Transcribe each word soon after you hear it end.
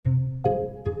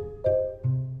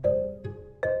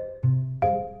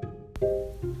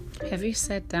Have you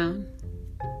sat down,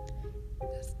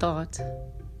 thought,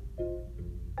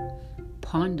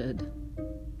 pondered,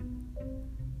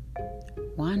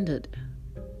 wondered?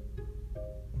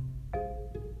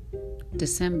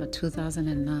 December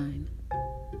 2009.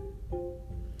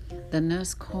 The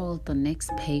nurse called the next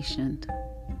patient.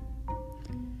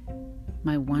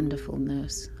 My wonderful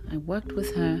nurse. I worked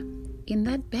with her in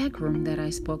that back room that I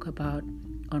spoke about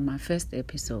on my first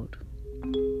episode.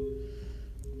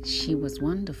 She was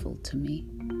wonderful to me.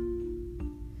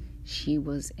 She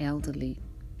was elderly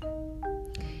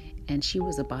and she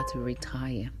was about to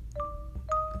retire.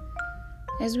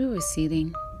 As we were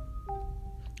sitting,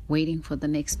 waiting for the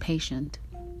next patient,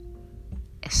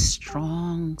 a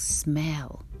strong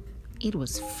smell. It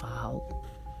was foul.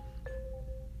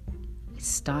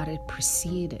 It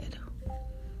proceeded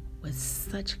with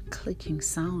such a clicking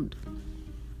sound.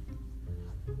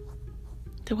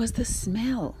 There was the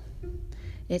smell.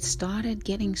 It started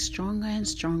getting stronger and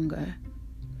stronger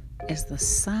as the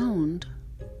sound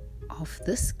of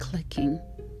this clicking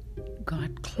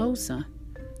got closer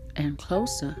and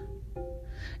closer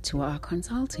to our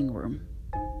consulting room.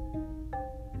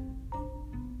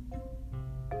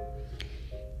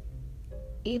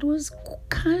 It was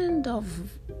kind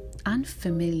of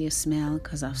unfamiliar smell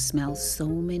because I've smelled so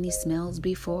many smells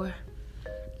before.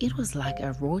 It was like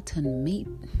a rotten meat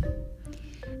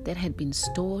that had been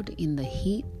stored in the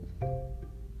heat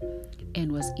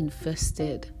and was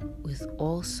infested with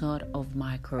all sort of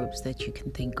microbes that you can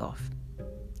think of.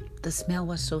 The smell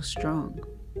was so strong.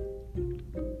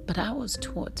 But I was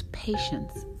taught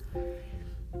patience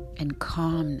and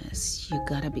calmness. You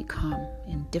gotta be calm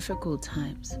in difficult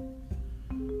times.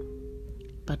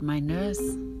 But my nurse,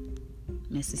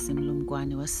 Mrs.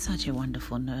 Simlumgwani, was such a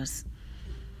wonderful nurse.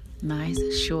 Nice,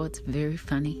 short, very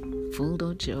funny, full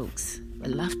of jokes. We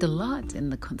laughed a lot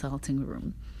in the consulting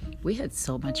room. We had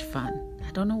so much fun.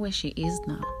 I don't know where she is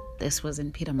now. This was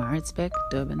in Pietermaritzburg,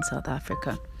 Durban, South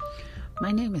Africa.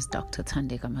 My name is Dr.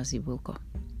 Thandeka Mazibuko.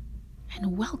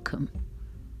 And welcome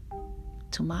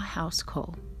to my house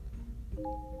call,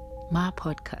 my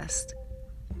podcast,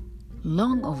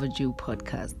 long overdue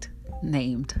podcast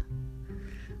named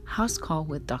House Call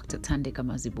with Dr. Thandeka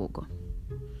Mazibuko.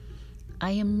 I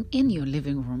am in your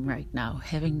living room right now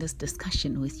having this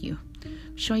discussion with you.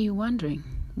 I'm sure you're wondering,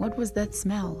 what was that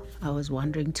smell? I was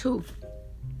wondering too.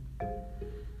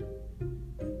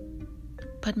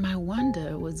 But my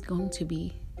wonder was going to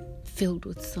be filled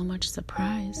with so much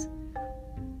surprise.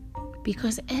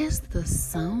 Because as the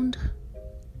sound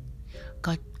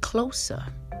got closer,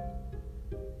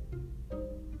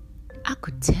 I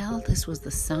could tell this was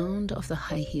the sound of the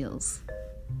high heels.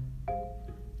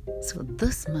 So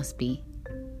this must be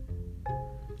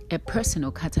a person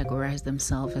who categorized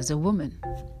themselves as a woman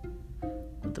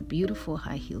with the beautiful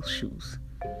high heel shoes.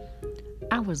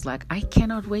 I was like, I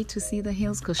cannot wait to see the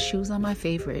heels because shoes are my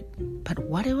favorite. But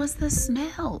what was the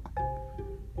smell?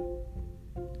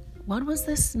 What was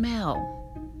the smell?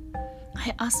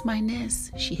 I asked my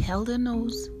nurse. She held her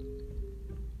nose.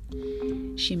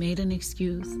 She made an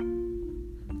excuse.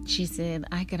 She said,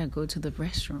 I gotta go to the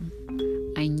restroom.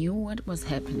 I knew what was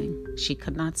happening. She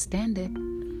could not stand it.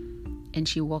 And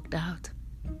she walked out.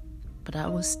 But I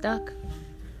was stuck.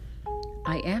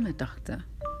 I am a doctor.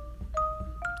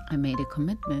 I made a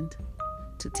commitment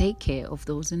to take care of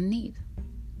those in need.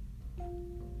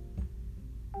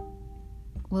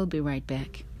 We'll be right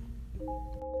back.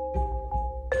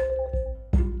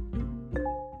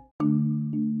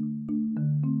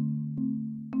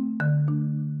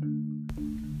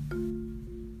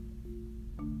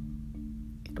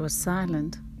 It was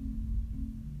silent.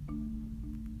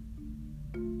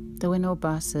 There were no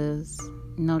buses,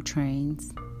 no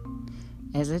trains.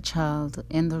 As a child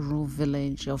in the rural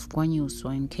village of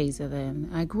Kwanyuswa in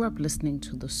KZN, I grew up listening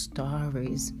to the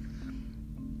stories.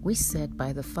 We sat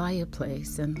by the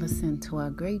fireplace and listened to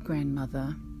our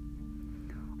great-grandmother.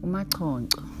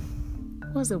 Umachonco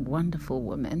was a wonderful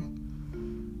woman.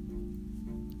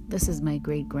 This is my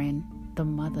the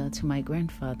mother to my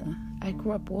grandfather. I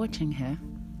grew up watching her.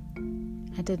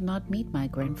 I did not meet my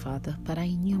grandfather, but I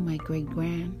knew my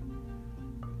great-grand.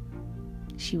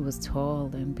 She was tall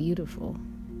and beautiful.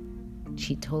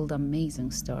 She told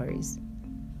amazing stories.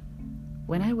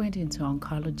 When I went into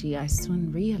oncology, I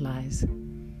soon realized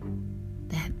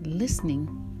that listening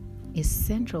is a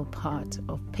central part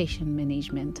of patient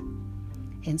management,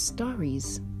 and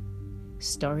storytelling,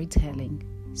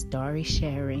 story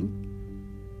sharing,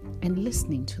 and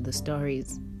listening to the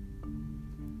stories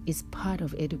is part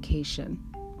of education.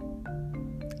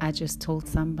 I just told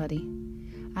somebody,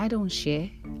 I don't share,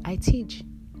 I teach.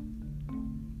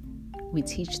 We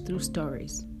teach through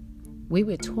stories. We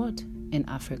were taught in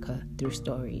Africa through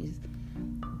stories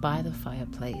by the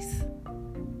fireplace.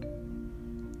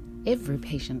 Every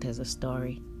patient has a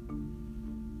story.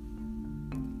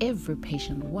 Every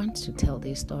patient wants to tell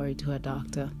their story to a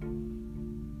doctor.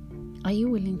 Are you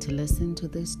willing to listen to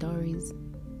these stories?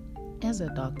 As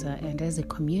a doctor and as a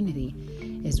community,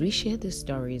 as we share these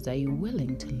stories, are you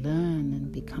willing to learn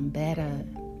and become better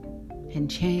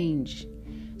and change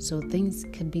so things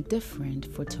can be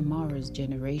different for tomorrow's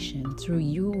generation through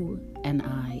you and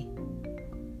I?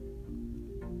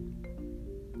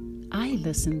 I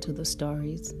listened to the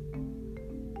stories.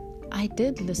 I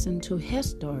did listen to her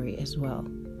story as well.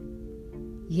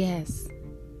 Yes,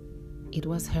 it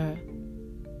was her.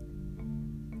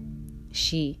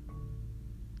 She.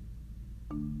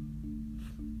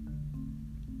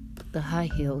 The high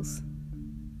heels.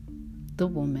 The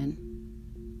woman.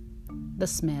 The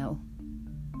smell.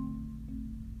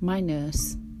 My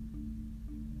nurse.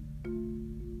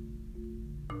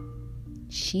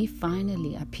 She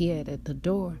finally appeared at the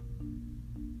door.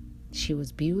 She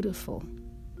was beautiful.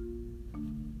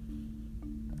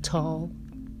 Tall.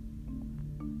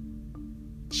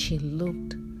 She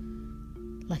looked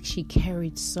like she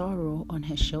carried sorrow on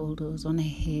her shoulders, on her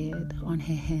head, on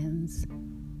her hands.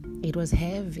 It was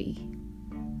heavy.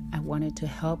 I wanted to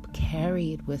help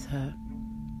carry it with her,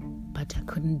 but I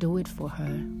couldn't do it for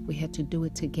her. We had to do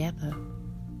it together.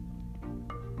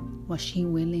 Was she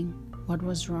willing? What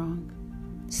was wrong?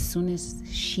 As soon as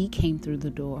she came through the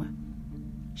door,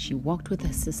 she walked with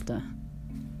her sister,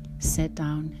 sat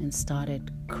down and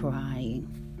started crying.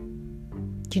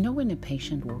 Do you know when a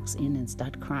patient walks in and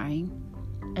starts crying?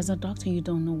 As a doctor, you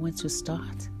don't know where to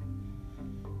start.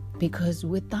 Because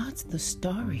without the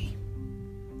story,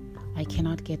 I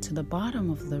cannot get to the bottom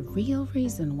of the real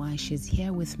reason why she's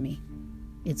here with me.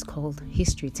 It's called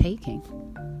history taking.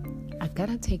 I've got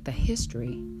to take the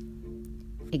history,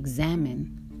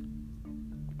 examine,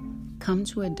 come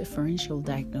to a differential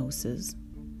diagnosis,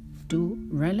 do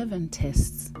relevant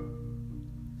tests,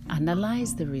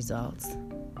 analyze the results,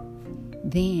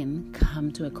 then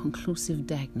come to a conclusive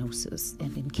diagnosis,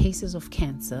 and in cases of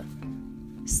cancer,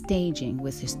 staging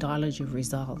with histology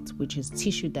results, which is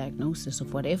tissue diagnosis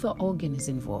of whatever organ is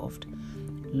involved.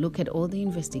 Look at all the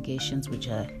investigations, which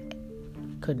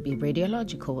could be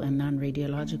radiological and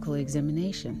non-radiological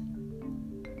examination.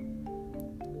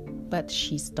 But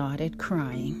she started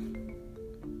crying.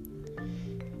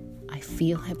 I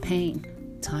feel her pain.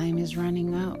 Time is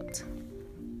running out.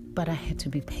 But I had to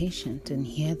be patient and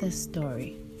hear the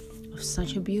story of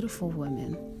such a beautiful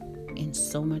woman in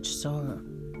so much sorrow.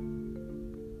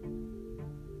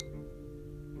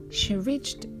 She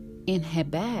reached in her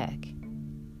bag.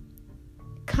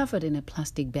 Covered in a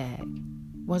plastic bag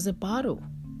was a bottle.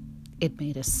 It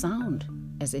made a sound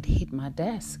as it hit my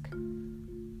desk.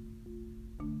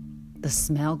 The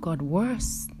smell got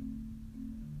worse.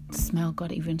 The smell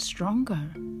got even stronger.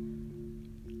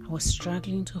 I was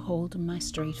struggling to hold my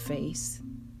straight face,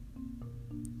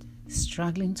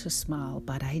 struggling to smile,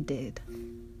 but I did.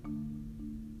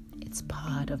 It's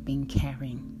part of being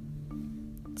caring.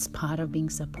 It's part of being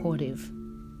supportive.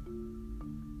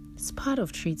 It's part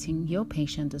of treating your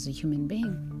patient as a human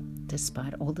being,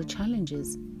 despite all the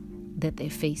challenges that they're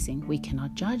facing. We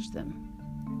cannot judge them.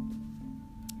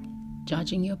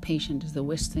 Judging your patient is the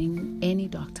worst thing any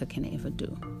doctor can ever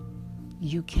do.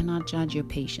 You cannot judge your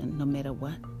patient no matter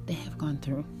what they have gone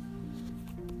through.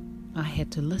 I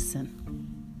had to listen.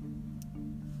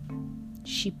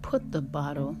 She put the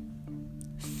bottle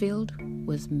filled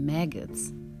with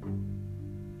maggots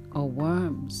or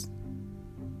worms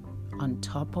on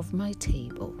top of my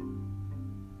table.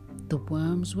 The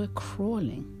worms were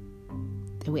crawling.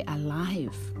 They were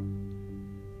alive.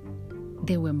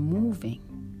 They were moving.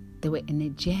 They were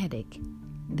energetic.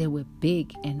 They were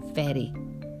big and fatty.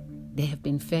 They have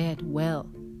been fed well.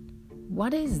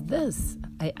 What is this?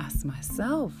 I asked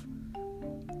myself.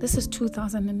 This is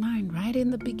 2009, right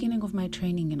in the beginning of my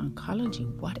training in oncology.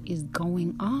 What is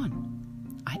going on?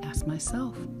 I asked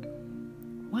myself.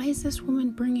 Why is this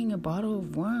woman bringing a bottle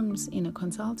of worms in a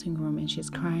consulting room and she's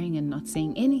crying and not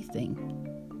saying anything?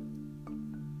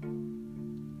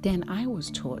 Then I was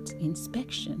taught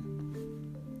inspection.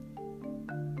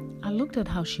 I looked at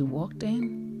how she walked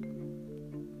in.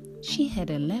 She had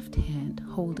a left hand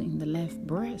holding the left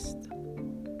breast.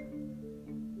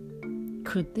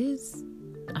 Could this?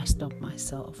 I stopped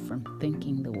myself from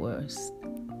thinking the worst.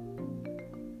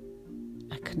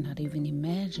 I could not even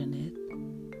imagine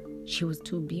it. She was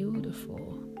too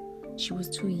beautiful. She was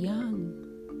too young.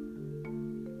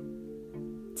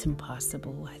 It's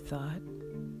impossible, I thought.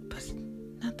 But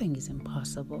nothing is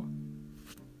impossible.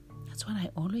 That's what I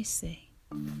always say.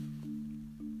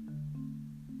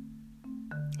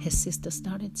 his sister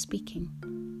started speaking.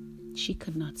 She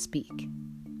could not speak.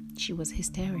 She was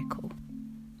hysterical.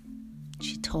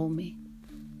 She told me,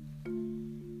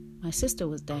 my sister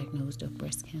was diagnosed with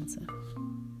breast cancer.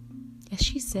 As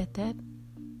she said that,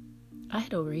 I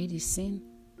had already seen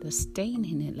the stain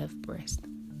in her left breast.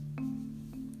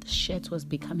 The shirt was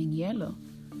becoming yellow.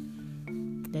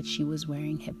 That she was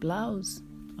wearing her blouse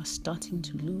was starting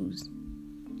to lose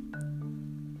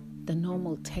the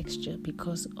normal texture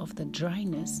because of the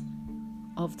dryness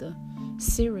of the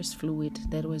serous fluid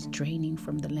that was draining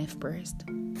from the left breast.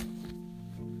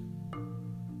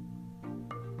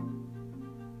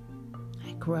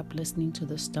 I grew up listening to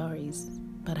the stories,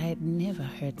 but I had never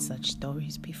heard such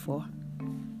stories before.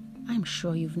 I'm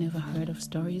sure you've never heard of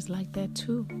stories like that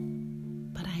too.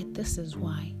 But this is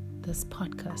why this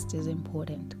podcast is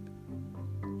important.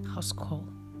 House Call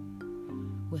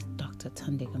with Dr.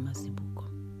 Thandeka Mazibuko.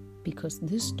 Because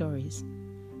these stories,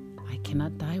 I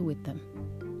cannot die with them.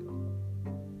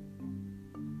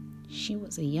 She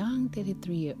was a young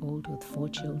 33-year-old with 4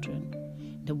 children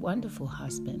and a wonderful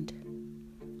husband.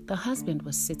 The husband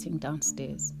was sitting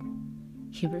downstairs.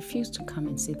 He refused to come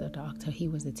and see the doctor. He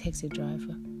was a taxi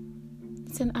driver.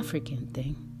 It's an African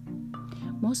thing.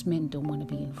 Most men don't want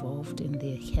to be involved in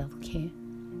their health care.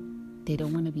 They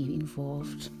don't want to be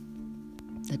involved,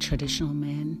 the traditional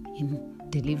man, in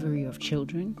delivery of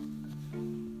children.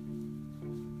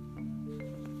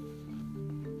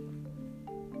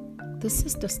 The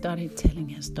sister started telling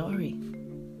her story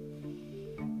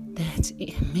that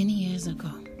many years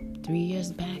ago, 3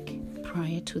 years back,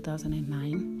 prior to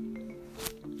 2009,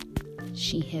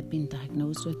 she had been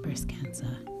diagnosed with breast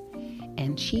cancer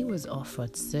and she was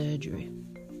offered surgery.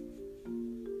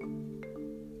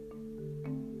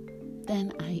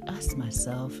 Then I asked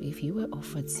myself, if you were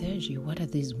offered surgery, what are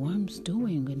these worms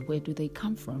doing and where do they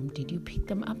come from? Did you pick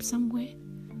them up somewhere?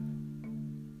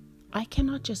 I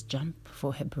cannot just jump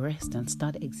for her breast and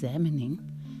start examining.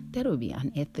 That would be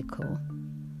unethical.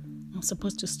 I'm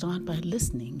supposed to start by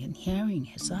listening and hearing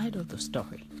her side of the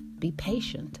story. Be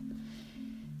patient.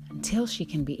 Until she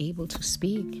can be able to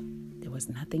speak, there was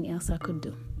nothing else I could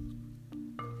do.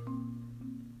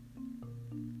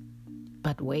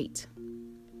 But wait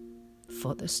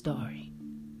for the story.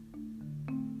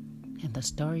 And the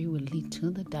story will lead to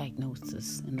the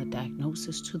diagnosis, and the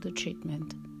diagnosis to the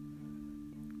treatment.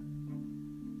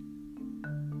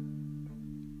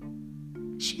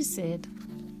 She said,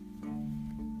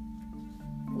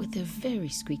 with a very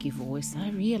squeaky voice, I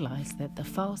realized that the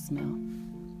foul smell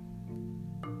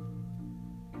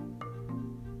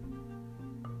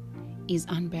is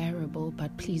unbearable,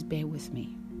 but please bear with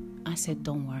me. I said,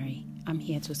 don't worry, I'm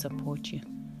here to support you.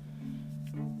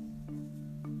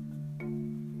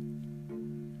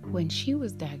 When she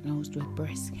was diagnosed with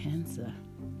breast cancer,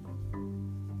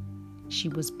 she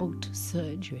was booked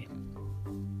surgery.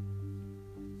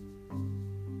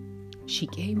 She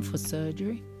came for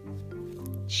surgery.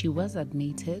 She was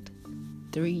admitted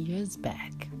 3 years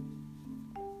back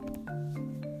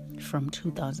from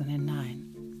 2009.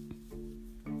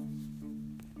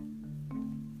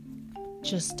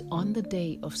 Just on the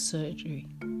day of surgery,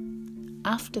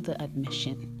 after the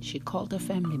admission, she called her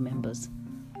family members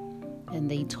and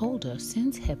they told her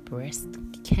since her breast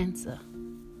cancer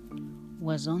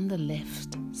was on the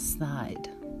left side,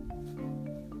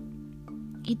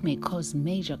 it may cause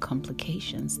major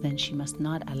complications, then she must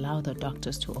not allow the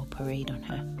doctors to operate on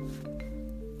her.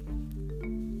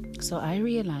 So I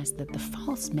realized that the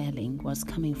foul smelling was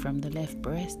coming from the left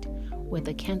breast, where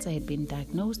the cancer had been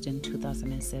diagnosed in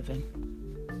 2007.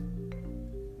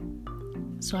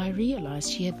 So I realized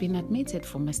she had been admitted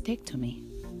for mastectomy.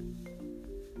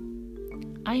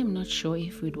 I am not sure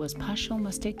if it was partial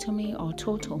mastectomy or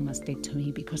total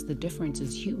mastectomy because the difference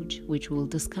is huge, which we'll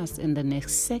discuss in the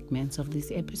next segments of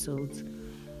these episodes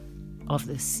of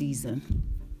this season.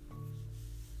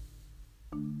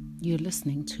 You're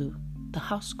listening to The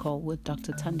House Call with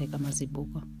Dr. Thandeka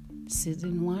Mazibuko,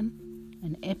 Season 1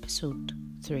 and Episode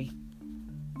 3.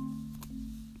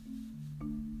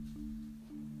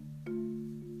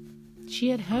 She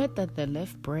had heard that the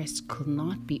left breast could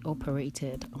not be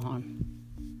operated on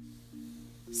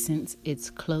since it's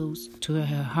close to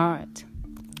her heart.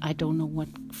 I don't know what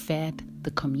fed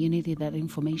the community that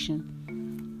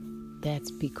information.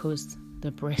 That's because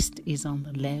the breast is on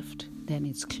the left, then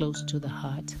it's close to the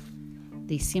heart.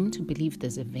 They seem to believe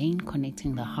there's a vein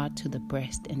connecting the heart to the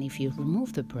breast, and if you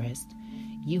remove the breast,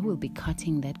 you will be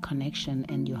cutting that connection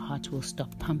and your heart will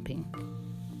stop pumping.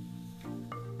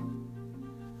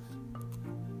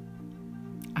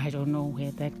 I don't know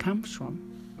where that comes from,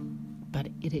 but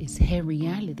it is her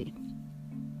reality.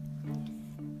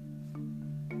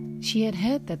 She had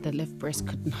heard that the left breast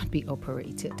could not be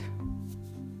operated.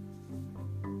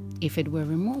 If it were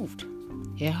removed,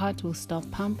 her heart will stop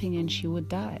pumping and she would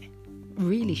die.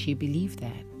 Really, she believed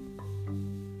that.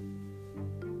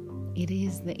 It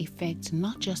is the effect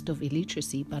not just of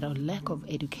illiteracy, but a lack of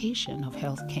education of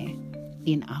healthcare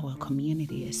in our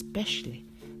community, especially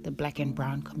the Black and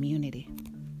brown community.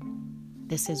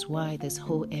 This is why this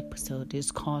whole episode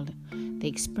is called The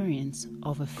Experience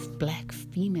of a Black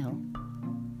Female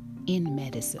in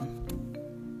Medicine.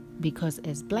 Because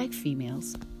as Black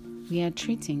females, we are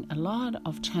treating a lot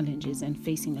of challenges and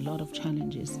facing a lot of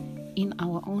challenges in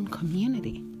our own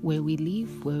community, where we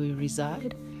live, where we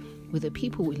reside, with the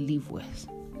people we live with.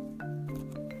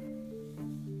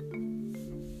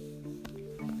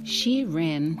 She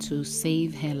ran to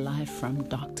save her life from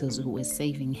doctors who were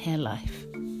saving her life.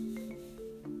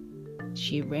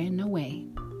 She ran away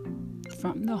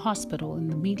from the hospital in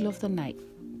the middle of the night.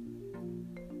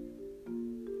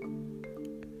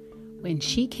 When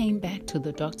she came back to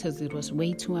the doctors, it was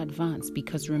way too advanced,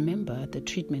 because remember, the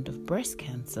treatment of breast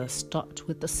cancer stopped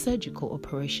with the surgical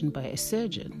operation by a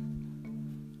surgeon.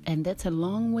 And that's a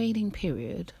long waiting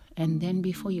period. And then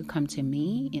before you come to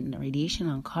me in radiation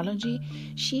oncology,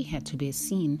 she had to be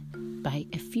seen by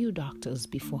a few doctors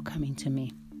before coming to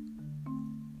me.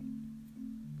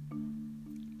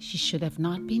 She should have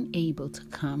not been able to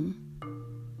come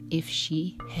if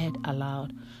she had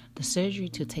allowed the surgery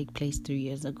to take place 3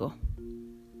 years ago.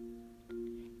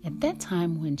 At that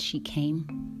time when she came,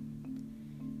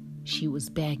 she was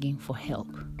begging for help.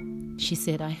 She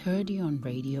said, "I heard you on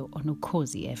radio on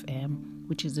Ukhozi FM,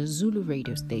 which is a Zulu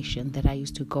radio station that I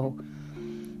used to go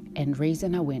and raise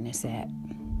an awareness at."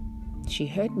 She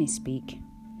heard me speak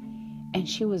and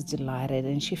she was delighted,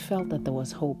 and she felt that there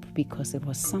was hope because it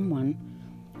was someone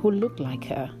who looked like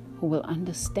her, who will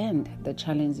understand the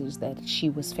challenges that she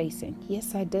was facing.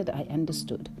 Yes, I did. I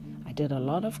understood. I did a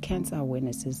lot of cancer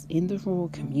awarenesses in the rural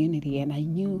community, and I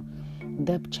knew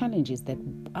the challenges that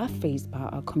are faced by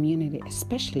our community,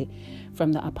 especially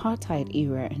from the apartheid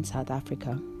era in South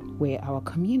Africa, where our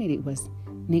community was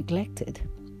neglected.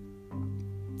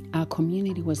 Our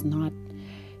community was not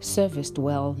serviced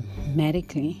well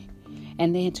medically,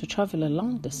 and they had to travel a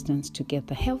long distance to get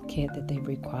the health care that they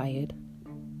required.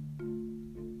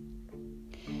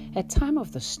 At time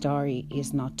of the story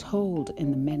is not told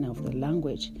in the manner of the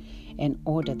language and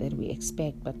order that we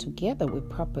expect, but together with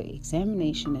proper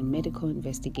examination and medical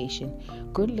investigation,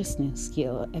 good listening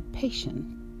skill, a patient.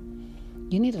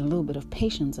 You need a little bit of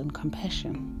patience and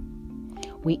compassion.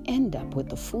 We end up with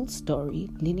the full story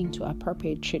leading to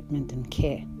appropriate treatment and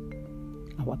care.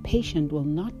 Our patient will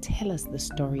not tell us the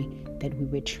story that we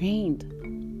were trained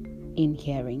in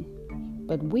hearing,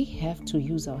 but we have to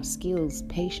use our skills,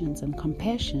 patience, and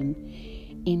compassion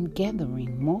in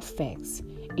gathering more facts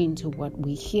into what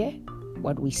we hear,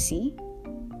 what we see,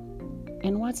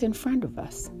 and what's in front of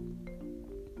us.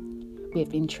 We've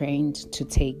been trained to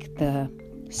take the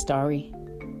story,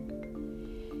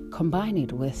 combine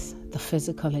it with the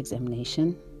physical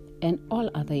examination and all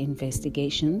other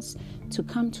investigations to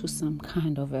come to some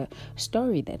kind of a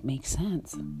story that makes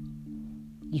sense.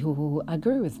 You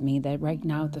agree with me that right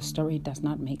now the story does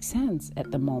not make sense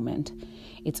at the moment.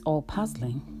 It's all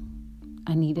puzzling.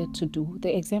 I needed to do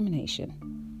the examination.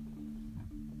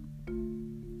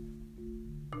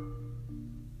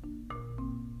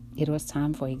 It was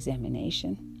time for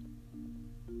examination.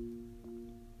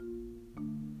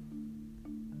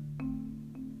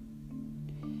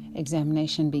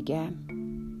 Examination began.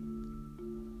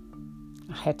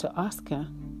 I had to ask her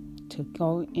to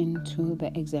go into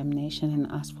the examination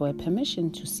and ask for a permission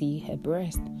to see her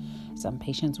breast. Some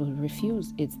patients will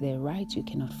refuse. It's their right. You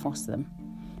cannot force them.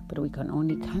 But we can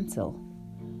only cancel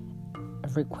a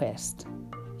request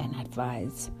and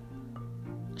advise.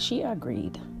 She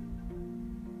agreed.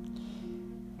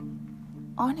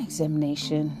 On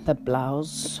examination, the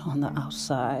blouse on the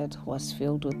outside was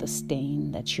filled with a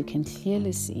stain that you can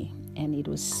clearly see, and it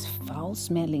was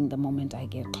foul-smelling the moment I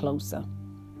get closer.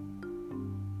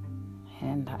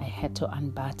 And I had to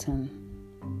unbutton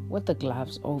with the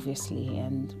gloves, obviously,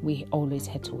 and we always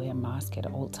had to wear a mask at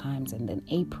all times and an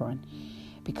apron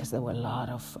because there were a lot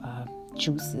of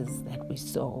juices that we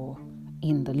saw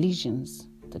in the lesions,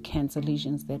 the cancer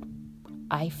lesions that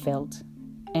I felt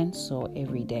and saw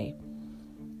every day.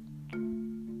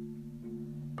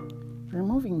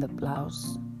 Removing the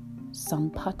blouse, some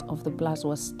part of the blouse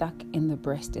was stuck in the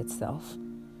breast itself.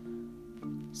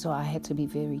 So I had to be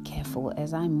very careful.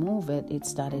 As I moved it, it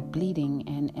started bleeding,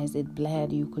 and as it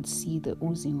bled, you could see the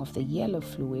oozing of the yellow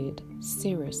fluid,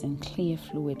 serous and clear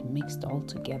fluid mixed all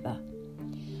together.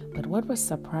 But what was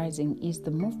surprising is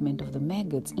the movement of the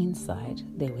maggots inside.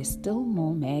 There were still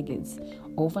more maggots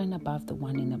over and above the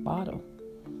one in the bottle.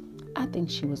 I think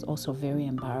she was also very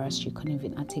embarrassed. She couldn't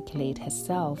even articulate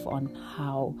herself on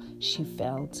how she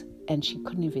felt, and she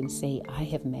couldn't even say, I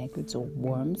have maggots or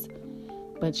worms.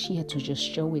 But she had to just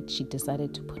show it. She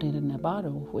decided to put it in a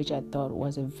bottle, which I thought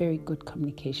was a very good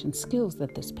communication skills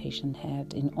that this patient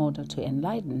had in order to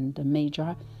enlighten the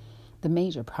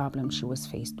major problem she was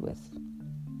faced with.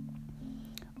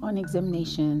 On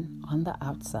examination, on the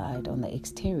outside, on the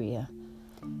exterior,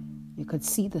 you could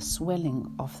see the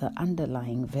swelling of the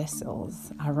underlying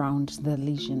vessels around the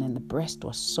lesion, and the breast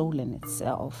was swollen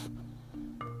itself.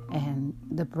 And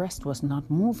the breast was not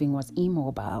moving, was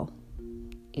immobile.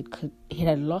 It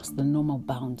had lost the normal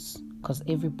bounce, because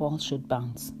every ball should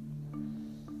bounce.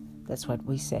 That's what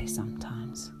we say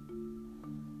sometimes.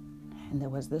 And there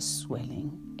was this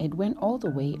swelling. It went all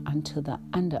the way until the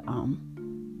underarm.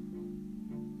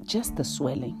 Just the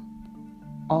swelling.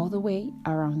 All the way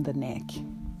around the neck.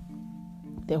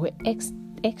 There were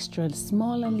extra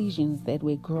smaller lesions that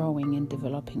were growing and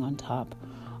developing on top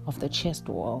of the chest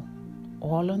wall,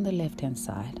 all on the left-hand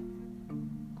side.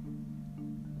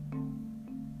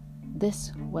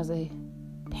 This was a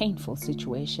painful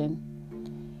situation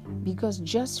because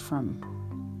just from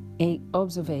an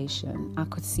observation, I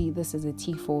could see this is a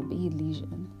T4B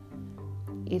lesion.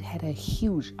 It had a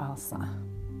huge ulcer.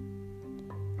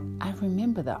 I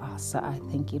remember the ulcer. I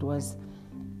think it was,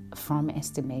 from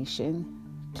estimation,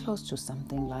 close to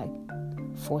something like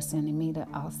 4 centimeter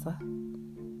ulcer.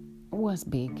 It was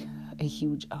big, a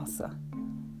huge ulcer.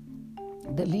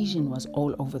 The lesion was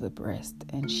all over the breast,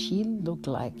 and she looked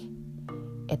like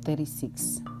a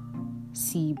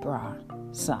 36C bra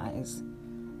size.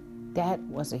 That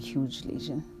was a huge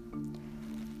lesion.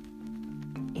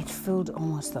 It filled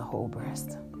almost the whole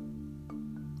breast.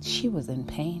 She was in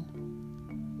pain.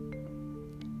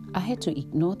 I had to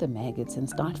ignore the maggots and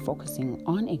start focusing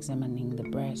on examining the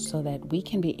breast so that we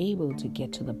can be able to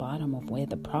get to the bottom of where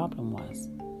the problem was.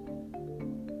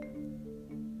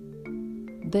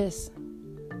 This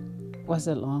was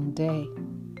a long day.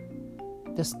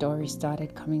 The story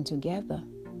started coming together.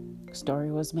 The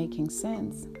story was making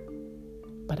sense,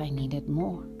 but I needed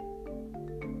more.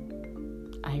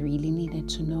 I really needed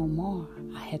to know more.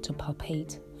 I had to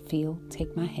palpate, feel,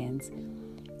 take my hands,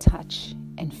 touch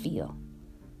and feel.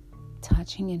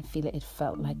 Touching and feel it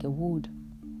felt like a wound.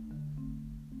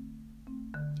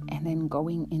 And then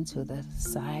going into the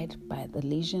side by the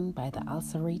lesion, by the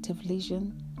ulcerative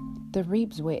lesion, the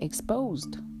ribs were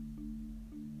exposed.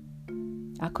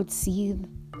 I could see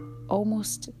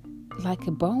almost like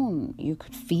a bone. You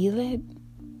could feel it.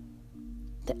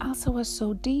 The ulcer was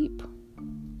so deep.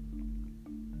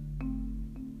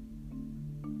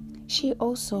 She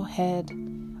also had,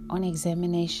 on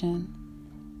examination,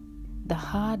 the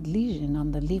hard lesion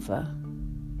on the liver.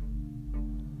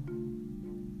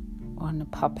 On the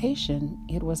palpation,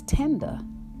 it was tender.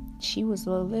 She was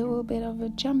a little bit of a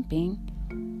jumping,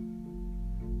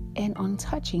 and on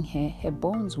touching her, her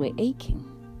bones were aching.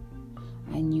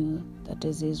 I knew the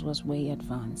disease was way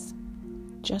advanced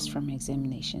just from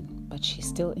examination, but she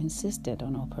still insisted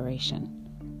on operation.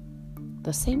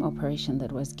 The same operation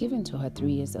that was given to her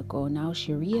 3 years ago, now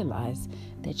she realized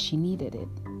that she needed it.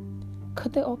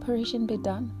 Could the operation be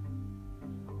done?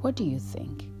 What do you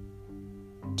think?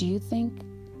 Do you think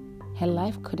her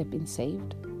life could have been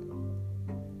saved?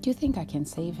 Do you think I can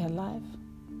save her life?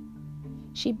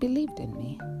 She believed in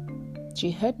me.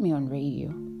 She heard me on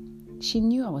radio. She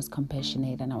knew I was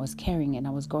compassionate and I was caring and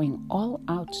I was going all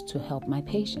out to help my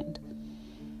patient.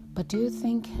 But do you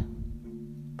think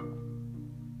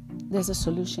there's a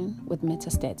solution with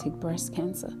metastatic breast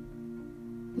cancer?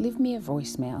 Leave me a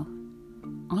voicemail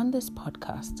on this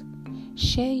podcast.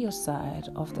 Share your side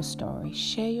of the story.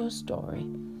 Share your story.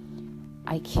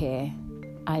 I care.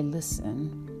 I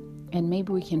listen. And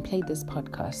maybe we can play this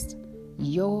podcast,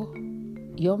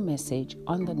 your message,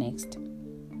 on the next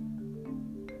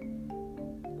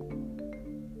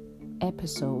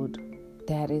episode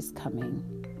that is coming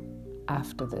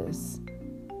after this.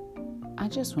 I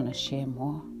just want to share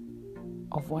more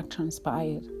of what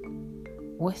transpired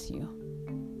with you.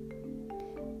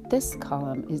 This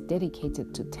column is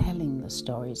dedicated to telling the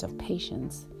stories of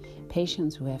patients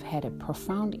who have had a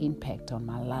profound impact on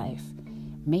my life,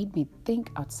 made me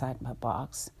think outside my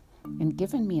box, and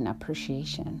given me an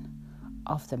appreciation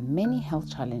of the many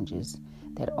health challenges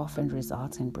that often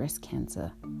result in breast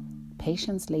cancer,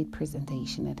 patients' late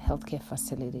presentation at healthcare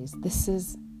facilities. This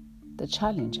is the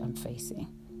challenge I'm facing.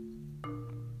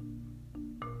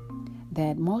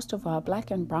 That most of our Black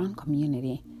and brown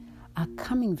community are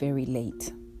coming very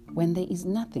late. when there is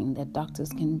nothing that doctors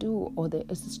can do, or there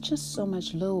is just so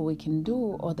much little we can do,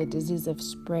 or the disease have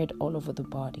spread all over the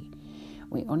body.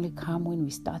 We only come when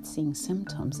we start seeing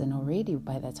symptoms, and already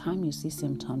by the time you see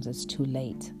symptoms, it's too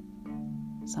late.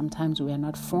 Sometimes we are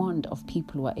not fond of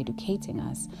people who are educating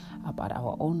us about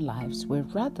our own lives.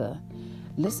 We'd rather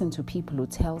listen to people who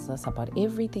tells us about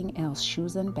everything else,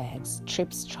 shoes and bags,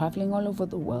 trips, traveling all over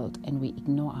the world, and we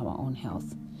ignore our own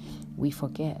health. We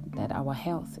forget that our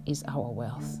health is our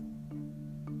wealth.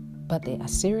 But there are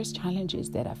serious challenges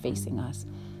that are facing us.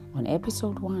 On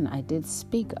episode 1, I did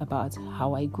speak about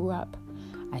how I grew up.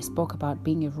 I spoke about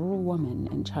being a rural woman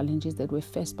and challenges that were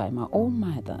faced by my own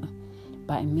mother,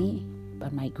 by me,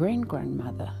 but my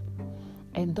great-grandmother.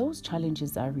 And those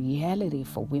challenges are reality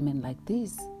for women like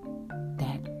these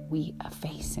that we are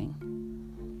facing.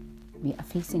 We are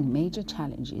facing major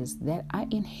challenges that are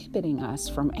inhibiting us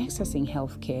from accessing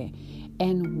healthcare,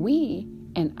 and we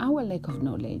and our lack of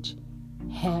knowledge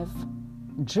have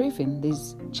driven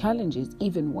these challenges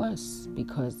even worse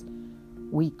because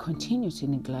we continue to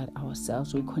neglect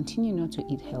ourselves, we continue not to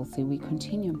eat healthy, we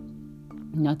continue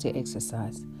not to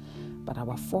exercise. But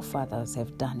our forefathers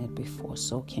have done it before,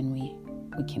 so can we.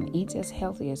 We can eat as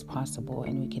healthy as possible,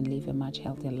 and we can live a much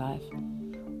healthier life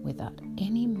without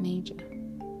any major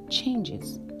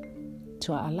changes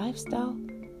to our lifestyle.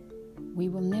 We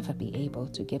will never be able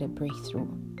to get a breakthrough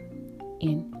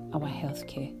in our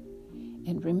healthcare.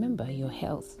 And remember, your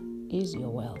health is your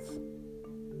wealth.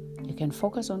 You can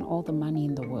focus on all the money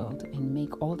in the world and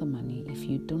make all the money. If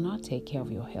you do not take care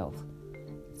of your health,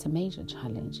 it's a major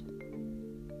challenge.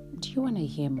 Do you want to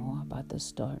hear more about this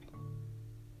story?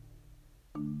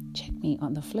 Check me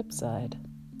on the flip side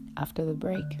after the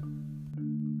break.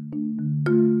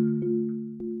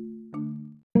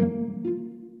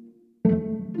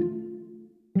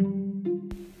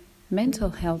 Mental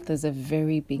health is a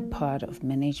very big part of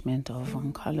management of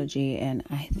oncology, and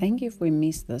I think if we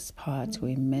miss this part,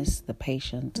 we miss the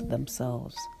patient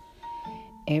themselves.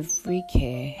 Every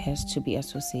care has to be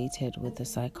associated with a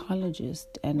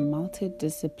psychologist and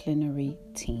multidisciplinary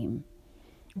team.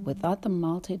 Without the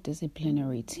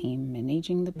multidisciplinary team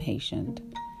managing the patient,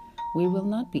 we will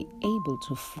not be able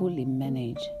to fully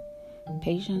manage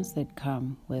patients that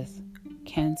come with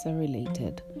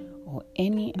cancer-related or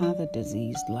any other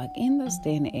disease, like in this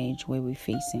day and age where we're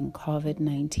facing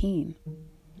COVID-19,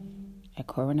 a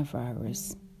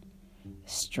coronavirus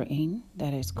strain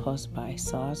that is caused by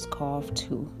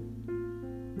SARS-CoV-2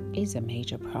 is a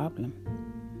major problem.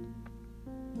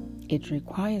 It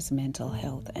requires mental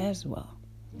health as well.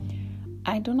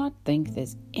 I do not think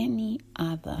there's any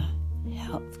other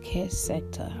healthcare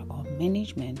sector or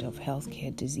management of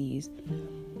healthcare disease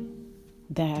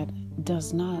that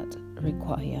does not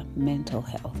require mental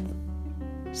health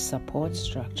support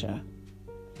structure.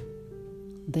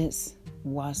 This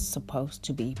was supposed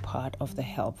to be part of the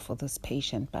help for this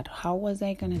patient, but how was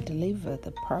I going to deliver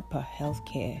the proper health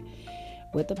care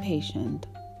with a patient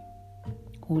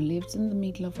who lives in the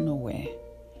middle of nowhere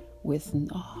with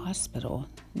no hospital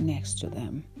next to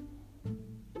them,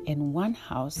 and one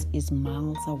house is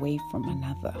miles away from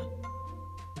another?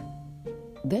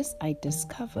 This I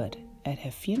discovered at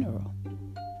her funeral.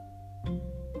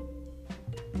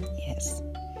 Yes.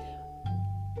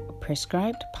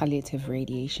 Prescribed palliative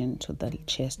radiation to the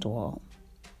chest wall,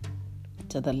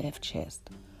 to the left chest.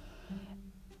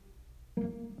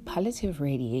 Palliative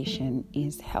radiation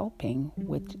is helping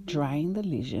with drying the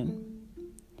lesion.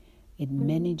 It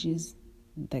manages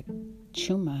the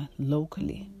tumor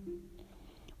locally.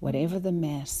 Whatever the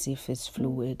mass, if it's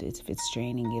fluid, if it's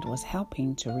draining, it was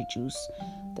helping to reduce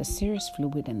the serous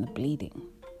fluid and the bleeding.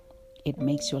 It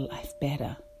makes your life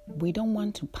better. We don't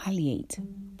want to palliate.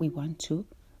 We want to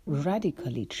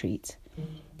radically treat.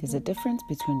 There's a difference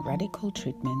between radical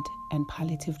treatment and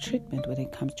palliative treatment when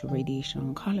it comes to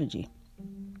radiation oncology.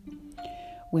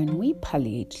 When we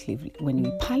palliatively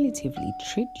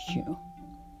treat you,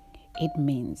 it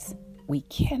means we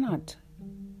cannot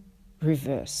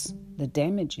reverse the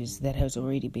damages that has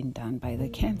already been done by the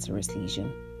cancerous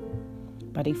lesion.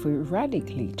 But if we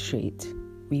radically treat,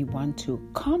 we want to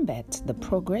combat the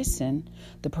progression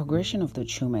of the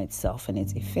tumor itself and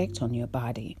its effect on your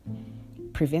body,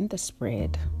 prevent the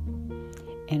spread,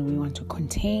 and we want to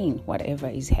contain whatever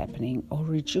is happening or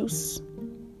reduce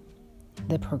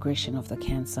the progression of the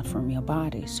cancer from your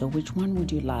body. So which one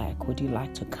would you like? Would you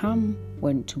like to come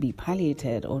when to be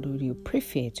palliated, or do you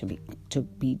prefer to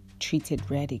be treated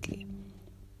radically?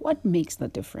 What makes the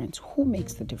difference? Who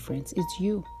makes the difference? It's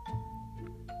you.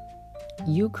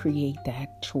 You create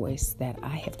that choice that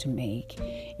I have to make.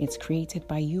 It's created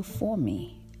by you for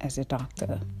me as a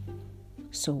doctor.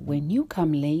 So when you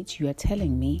come late, you are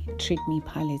telling me, treat me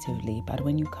palliatively. But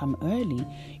when you come early,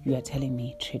 you are telling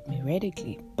me, treat me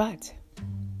radically. But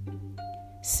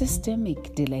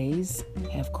systemic delays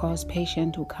have caused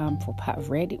patients who come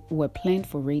were planned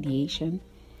for radiation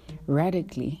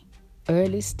radically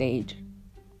early stage,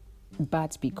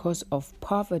 but because of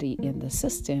poverty in the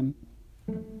system,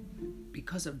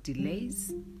 because of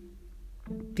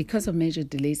major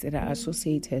delays that are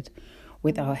associated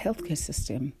with our healthcare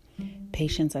system,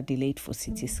 patients are delayed for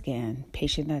CT scan,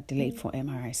 patients are delayed for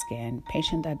MRI scan,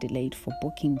 patients are delayed for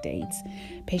booking dates,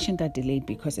 patients are delayed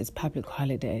because it's public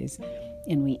holidays,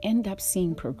 and we end up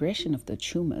seeing progression of the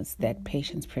tumors that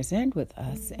patients present with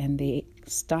us, and they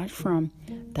start from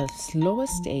the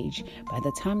slowest stage. By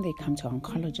the time they come to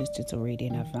oncologists, it's already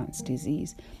an advanced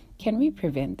disease. Can we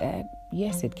prevent that?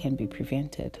 Yes, it can be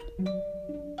prevented.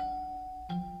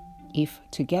 If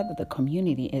together the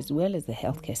community, as well as the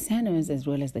healthcare centers, as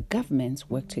well as the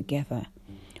governments work together,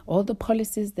 all the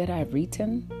policies that I've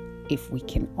written, if we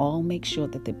can all make sure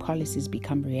that the policies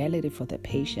become reality for the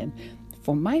patient,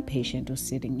 for my patient who's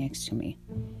sitting next to me.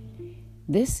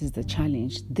 This is the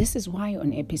challenge. This is why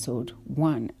on episode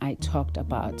 1, I talked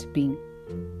about being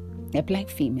a Black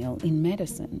female in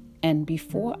medicine. And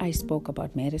before I spoke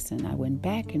about medicine, I went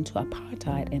back into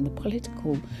apartheid and the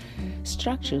political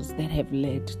structures that have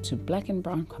led to Black and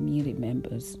brown community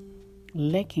members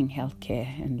lacking healthcare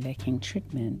and lacking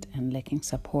treatment and lacking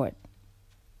support.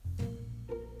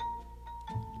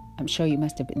 I'm sure you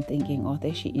must have been thinking, oh,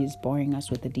 there she is boring us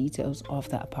with the details of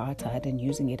the apartheid and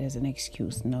using it as an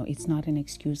excuse. No, it's not an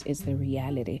excuse. It's the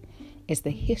reality. It's the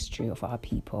history of our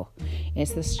people.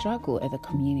 It's the struggle at the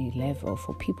community level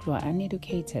for people who are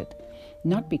uneducated,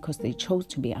 not because they chose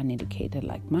to be uneducated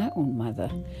like my own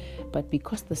mother, but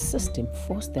because the system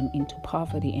forced them into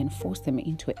poverty and forced them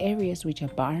into areas which are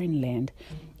barren land,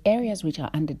 areas which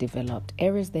are underdeveloped,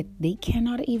 areas that they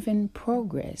cannot even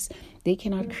progress. They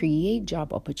cannot create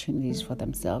job opportunities for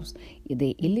themselves.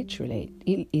 They illiterate,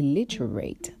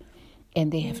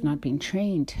 and they have not been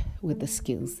trained with the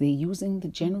skills. They're using the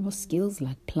general skills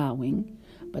like plowing,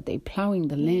 but they're plowing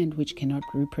the land which cannot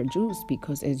reproduce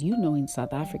because, as you know, in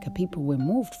South Africa, people were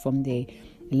moved from their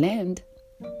land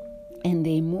and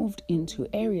they moved into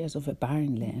areas of a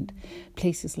barren land,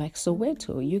 places like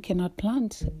Soweto. You cannot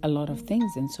plant a lot of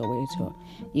things in Soweto.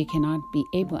 You cannot be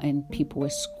able, and people were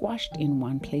squashed in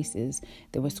one places.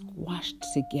 They were squashed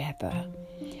together.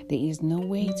 There is no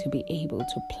way to be able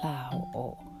to plow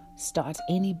or start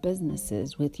any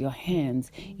businesses with your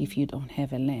hands if you don't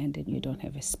have a land and you don't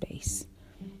have a space.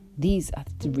 These are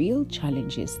the real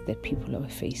challenges that people are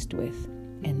faced with.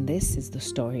 And this is the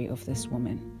story of this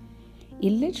woman.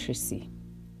 Illiteracy.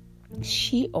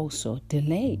 She also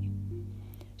delayed.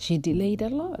 She delayed a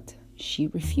lot. She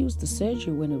refused the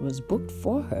surgery when it was booked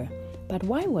for her. But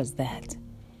why was that?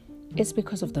 It's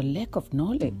because of the lack of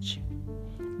knowledge,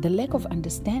 the lack of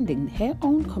understanding. Her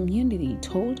own community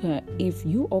told her, if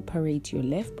you operate your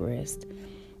left breast,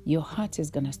 your heart is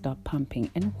going to stop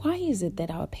pumping. And why is it that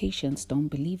our patients don't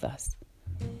believe us?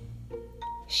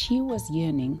 She was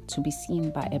yearning to be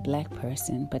seen by a Black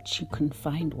person, but she couldn't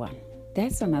find one.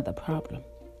 That's another problem.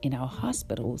 In our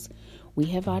hospitals, we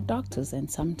have our doctors, and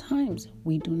sometimes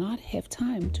we do not have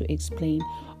time to explain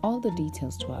all the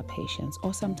details to our patients,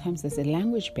 or sometimes there's a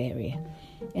language barrier,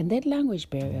 and that language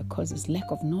barrier causes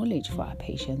lack of knowledge for our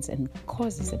patients and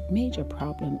causes a major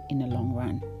problem in the long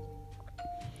run.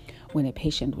 When a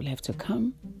patient will have to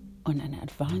come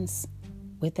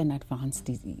with an advanced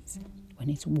disease, when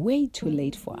it's way too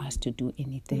late for us to do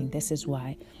anything. This is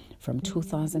why from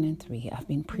 2003, I've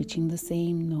been preaching the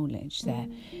same knowledge that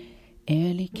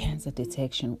early cancer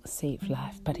detection will save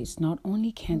life. But it's not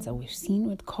only cancer. We've seen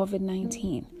with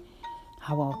COVID-19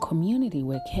 how our community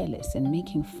were careless and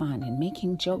making fun and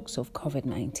making jokes of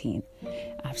COVID-19.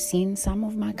 I've seen some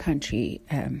of my country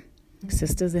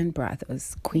sisters and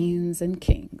brothers, queens and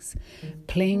kings,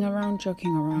 playing around,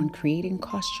 joking around, creating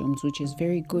costumes, which is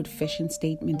very good. Fashion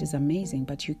statement is amazing,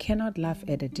 but you cannot laugh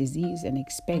at a disease and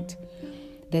expect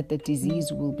that the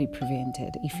disease will be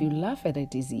prevented. If you laugh at a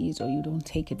disease or you don't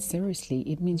take it seriously,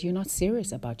 it means you're not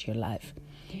serious about your life.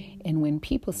 And when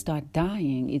people start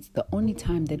dying, it's the only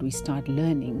time that we start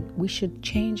learning. We should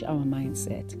change our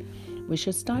mindset. We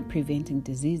should start preventing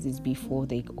diseases before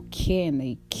they occur and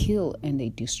they kill and they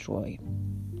destroy.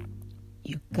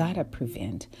 You gotta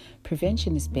prevent.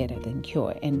 Prevention is better than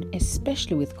cure. And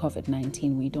especially with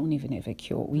COVID-19, we don't even have a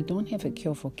cure. We don't have a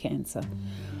cure for cancer.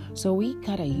 So we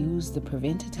gotta use the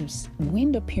preventative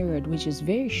window period, which is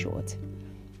very short.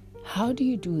 How do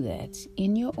you do that?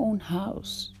 In your own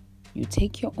house. You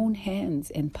take your own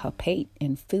hands and palpate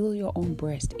and feel your own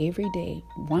breast every day,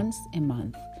 once a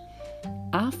month.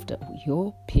 After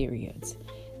your periods,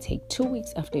 take 2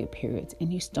 weeks after your periods,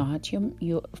 and you start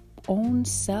your own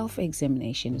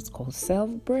self-examination. It's called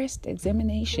self-breast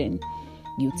examination.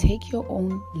 You take your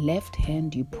own left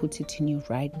hand, you put it in your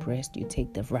right breast. You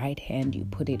take the right hand, you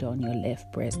put it on your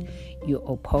left breast. You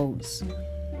oppose.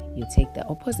 You take the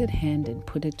opposite hand and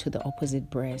put it to the opposite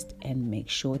breast and make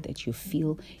sure that you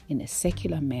feel in a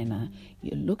circular manner.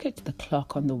 You look at the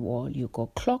clock on the wall. You go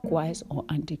clockwise or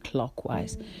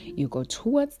anti-clockwise. You go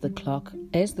towards the clock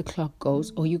as the clock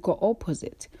goes, or you go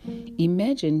opposite.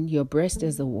 Imagine your breast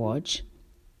as a watch,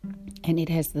 and it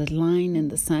has the line and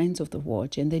the signs of the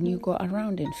watch, and then you go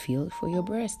around and feel for your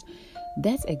breast.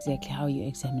 That's exactly how you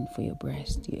examine for your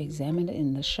breast. You examine it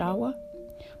in the shower,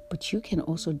 but you can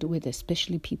also do it,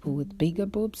 especially people with bigger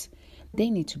boobs. They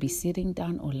need to be sitting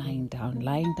down or lying down.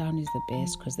 Lying down is the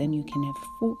best, because then you can have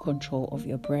full control of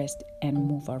your breast and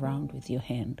move around with your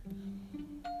hand.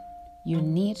 You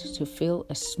need to feel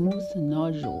a smooth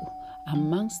nodule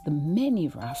amongst the many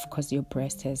rough, because your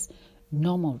breast has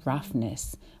normal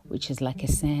roughness, which is like a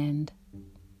sand,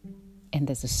 and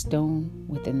there's a stone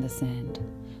within the sand.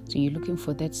 So you're looking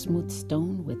for that smooth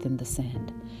stone within the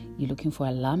sand. You're looking for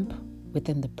a lump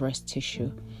within the breast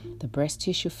tissue. The breast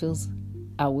tissue feels,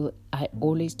 I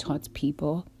always taught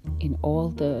people in all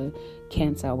the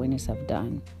cancer awareness I've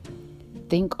done,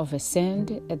 think of a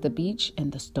sand at the beach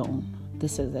and the stone.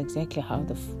 This is exactly how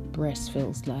the breast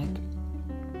feels like.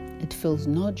 It feels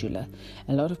nodular.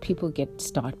 A lot of people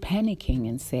start panicking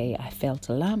and say, I felt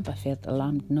a lump.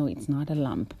 No, it's not a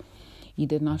lump. You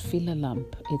did not feel a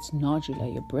lump. It's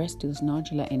nodular. Your breast is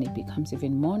nodular, and it becomes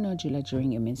even more nodular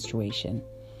during your menstruation.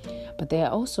 But there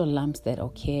are also lumps that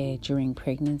occur during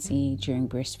pregnancy, during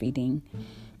breastfeeding.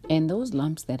 And those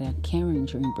lumps that are occurring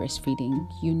during breastfeeding,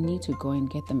 you need to go and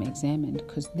get them examined,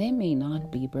 because they may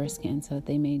not be breast cancer.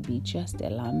 They may be just a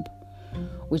lump,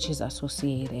 which is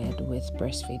associated with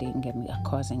breastfeeding and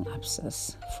causing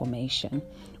abscess formation,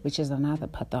 which is another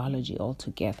pathology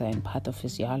altogether and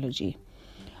pathophysiology.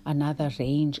 Another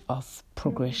range of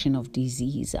progression of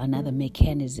disease, another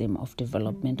mechanism of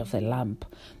development of a lump.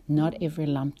 Not every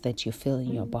lump that you feel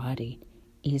in your body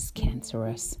is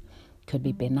cancerous. It could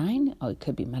be benign or it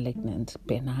could be malignant.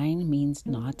 Benign means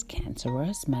not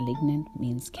cancerous. Malignant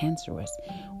means cancerous.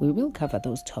 We will cover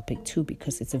those topics too,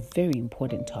 because it's a very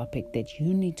important topic that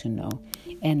you need to know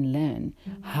and learn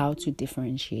how to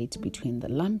differentiate between the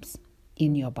lumps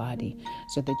in your body,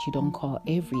 so that you don't call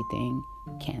everything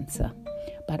cancer.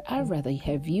 But I'd rather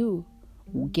have you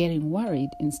getting worried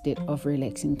instead of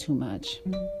relaxing too much,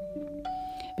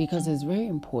 because it's very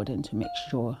important to make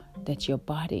sure that your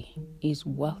body is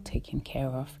well taken care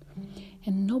of,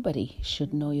 and nobody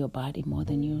should know your body more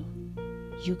than you.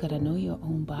 You gotta know your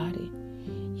own body.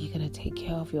 You gotta take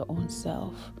care of your own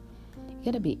self. You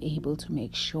gotta be able to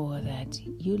make sure that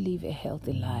you live a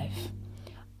healthy life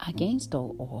against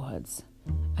all odds,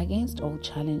 against all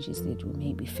challenges that we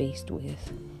may be faced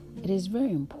with. It is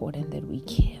very important that we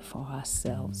care for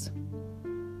ourselves.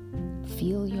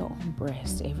 Feel your own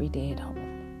breast every day at home,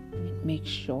 and make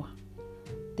sure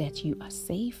that you are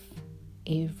safe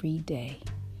every day,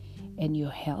 and your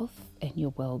health and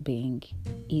your well-being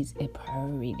is a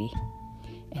priority.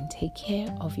 And take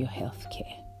care of your health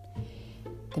care.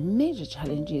 The major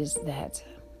challenges that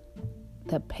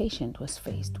the patient was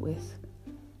faced with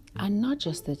are not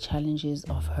just the challenges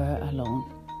of her alone.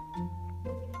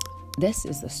 This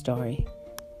is the story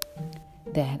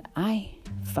that I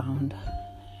found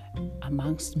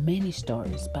amongst many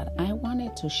stories, but I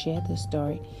wanted to share this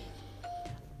story,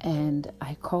 and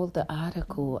I called the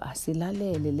article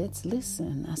Asilalele. Let's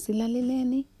listen.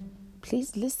 Asilaleleni,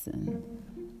 please listen.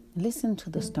 Listen to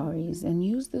the stories and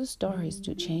use those stories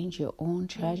to change your own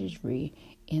trajectory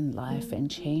in life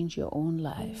and change your own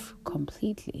life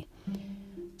completely,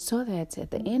 so that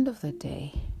at the end of the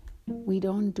day, we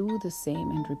don't do the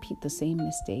same and repeat the same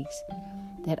mistakes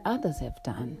that others have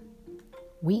done.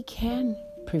 We can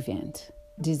prevent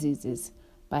diseases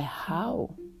by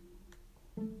how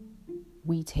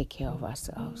we take care of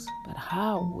ourselves, but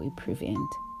how we prevent.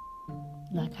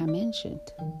 Like I mentioned,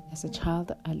 as a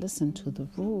child, I listened to the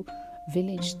rural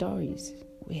village stories.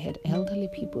 We had elderly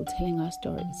people telling our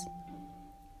stories.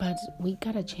 But we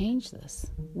gotta change this.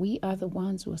 We are the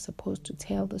ones who are supposed to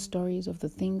tell the stories of the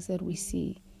things that we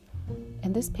see.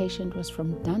 And this patient was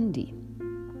from Dundee.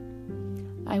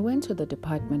 I went to the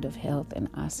Department of Health and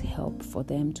asked help for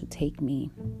them to take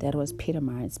me. That was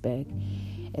Pietermaritzburg,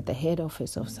 at the head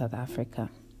office of South Africa.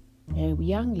 A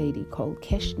young lady called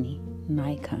Keshni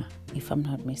Naika, if I'm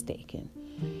not mistaken.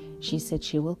 She said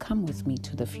she will come with me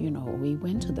to the funeral. We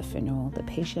went to the funeral. The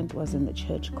patient was in the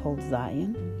church called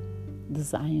Zion, the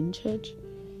Zion Church.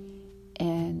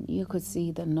 And you could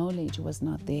see the knowledge was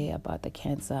not there about the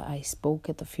cancer. I spoke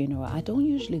at the funeral. I don't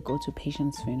usually go to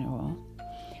patients' funeral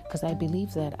because I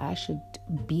believe that I should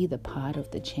be the part of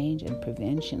the change and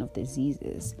prevention of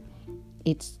diseases.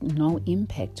 It's no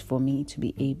impact for me to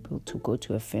be able to go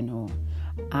to a funeral.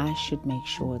 I should make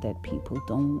sure that people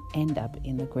don't end up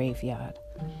in the graveyard.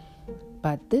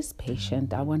 But this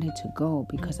patient, I wanted to go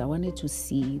because I wanted to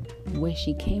see where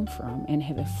she came from and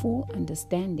have a full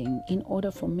understanding in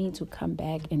order for me to come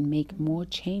back and make more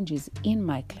changes in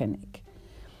my clinic.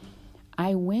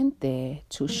 I went there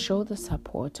to show the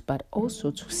support, but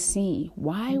also to see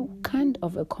why kind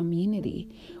of a community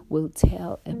will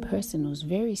tell a person who's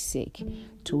very sick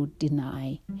to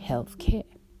deny health care.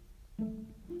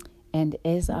 And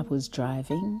as I was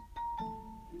driving,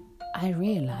 I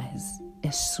realized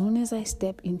as soon as I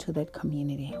stepped into that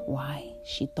community why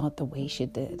she thought the way she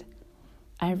did.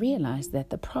 I realized that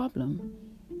the problem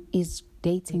is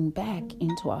dating back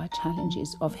into our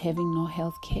challenges of having no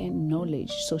healthcare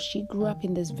knowledge. So she grew up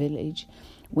in this village,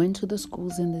 went to the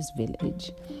schools in this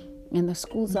village, and the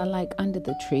schools are like under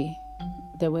the tree.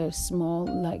 There were small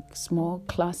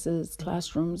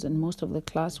classrooms, and most of the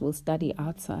class will study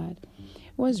outside.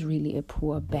 It was really a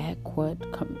poor, backward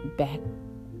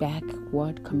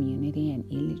community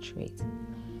and illiterate.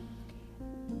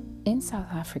 In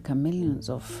South Africa, millions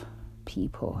of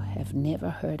people have never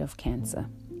heard of cancer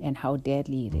and how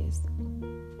deadly it is.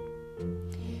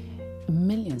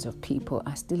 Millions of people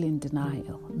are still in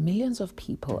denial. Millions of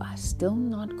people are still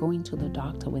not going to the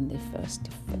doctor when they first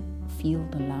feel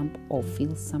the lump or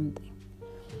feel something.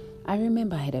 I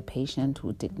remember I had a patient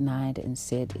who denied and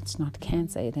said it's not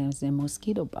cancer, it is a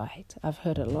mosquito bite. I've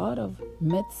heard a lot of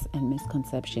myths and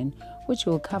misconceptions, which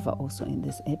we'll cover also in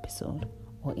this episode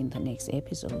or in the next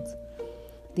episodes.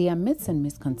 There are myths and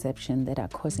misconceptions that are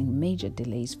causing major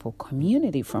delays for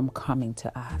community from coming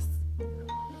to us.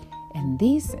 And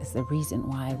this is the reason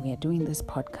why we are doing this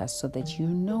podcast, so that you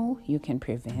know you can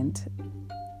prevent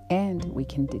and we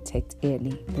can detect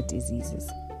early the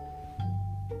diseases.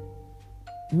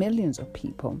 Millions of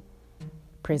people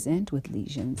present with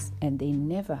lesions and they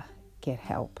never get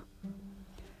help.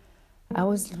 I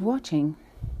was watching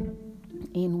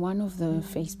in one of the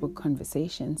Facebook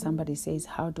conversations, somebody says,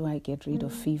 how do I get rid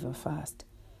of fever fast?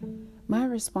 My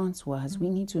response was, we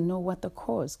need to know what the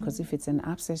cause, because if it's an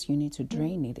abscess, you need to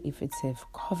drain it. If it's a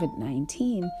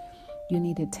COVID-19, you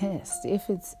need a test. If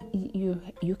it's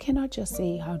you cannot just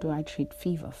say, how do I treat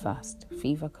fever fast?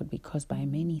 Fever could be caused by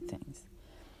many things.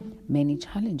 Many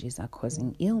challenges are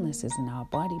causing illnesses in our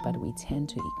body, but we tend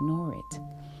to ignore it.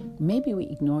 Maybe we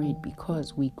ignore it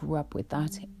because we grew up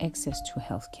without access to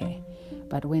healthcare.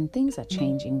 But when things are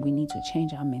changing, we need to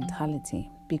change our mentality,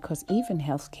 because even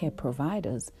healthcare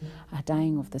providers are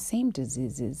dying of the same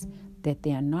diseases that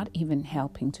they are not even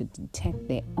helping to detect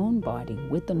their own body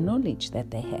with the knowledge that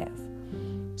they have.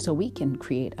 So we can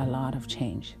create a lot of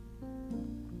change.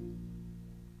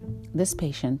 This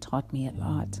patient taught me a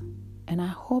lot, and I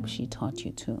hope she taught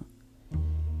you too.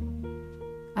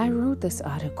 I wrote this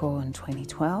article in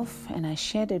 2012 and I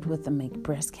shared it with the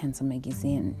Breast Cancer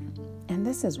magazine. And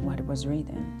this is what was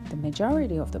written. The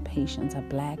majority of the patients are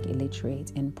Black,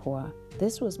 illiterate, and poor.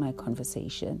 This was my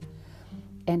conversation.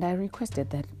 And I requested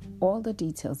that all the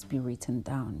details be written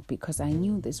down, because I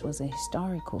knew this was a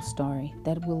historical story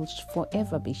that will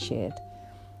forever be shared.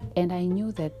 And I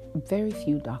knew that very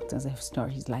few doctors have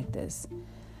stories like this.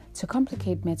 To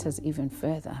complicate matters even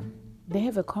further, they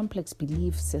have a complex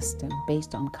belief system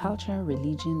based on culture,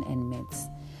 religion, and myths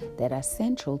that are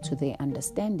central to their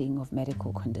understanding of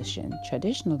medical condition.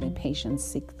 Traditionally, patients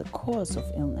seek the cause of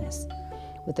illness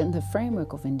within the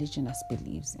framework of indigenous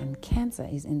beliefs, and cancer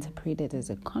is interpreted as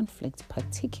a conflict,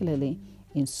 particularly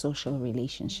in social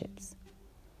relationships.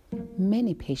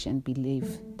 Many patients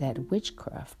believe that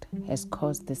witchcraft has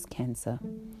caused this cancer.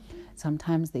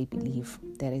 Sometimes they believe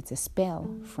that it's a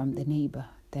spell from the neighbor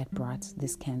that brought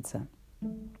this cancer.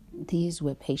 These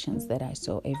were patients that I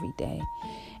saw every day.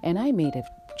 And I made a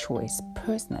choice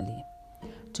personally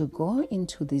to go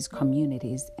into these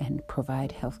communities and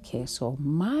provide healthcare. So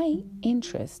my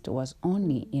interest was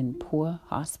only in poor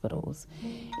hospitals,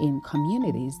 in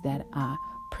communities that are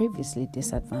previously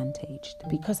disadvantaged,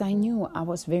 because I knew I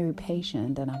was very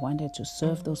patient and I wanted to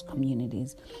serve those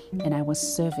communities, and I was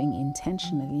serving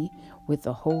intentionally with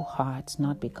the whole heart,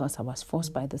 not because I was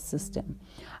forced by the system.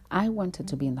 I wanted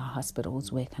to be in the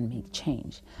hospitals where I can make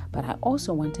change, but I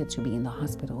also wanted to be in the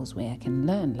hospitals where I can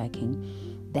learn, like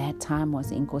in That time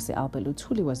was Inkosi Albert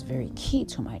Luthuli was very key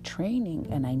to my training,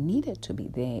 and I needed to be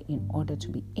there in order to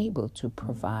be able to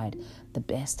provide the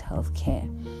best health care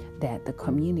that the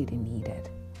community needed.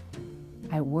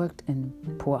 I worked in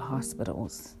poor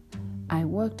hospitals. I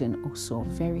worked in also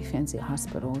very fancy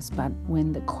hospitals, but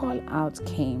when the call out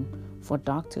came for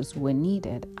doctors who were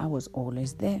needed, I was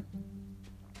always there.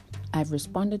 I've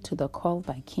responded to the call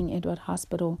by King Edward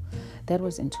Hospital. That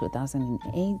was in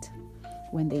 2008.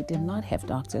 When they did not have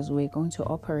doctors, we were going to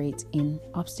operate in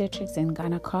obstetrics and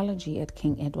gynecology at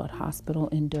King Edward Hospital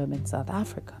in Durban, South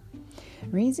Africa.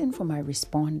 Reason for my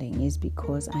responding is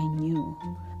because I knew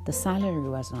the salary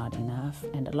was not enough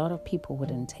and a lot of people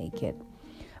wouldn't take it.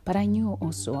 But I knew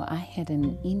also I had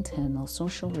an internal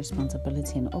social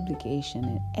responsibility and obligation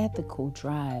and ethical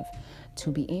drive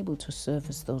to be able to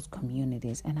service those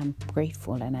communities. And I'm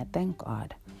grateful and I thank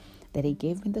God that He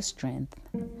gave me the strength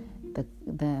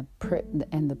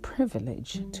and the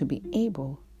privilege to be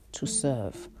able to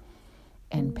serve,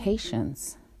 and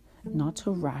patience, not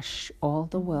to rush all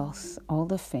the wealth, all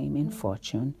the fame and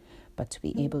fortune, but to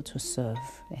be able to serve.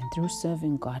 And through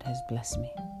serving, God has blessed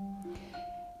me.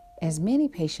 As many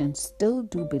patients still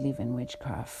do believe in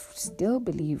witchcraft, still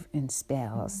believe in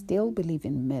spells, still believe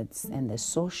in myths and the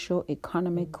social,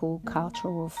 economical,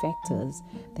 cultural factors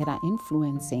that are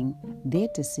influencing their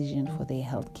decision for their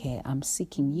health care, I'm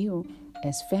seeking you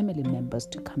as family members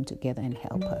to come together and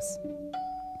help us.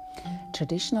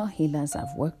 Traditional healers,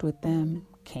 I've worked with them,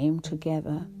 came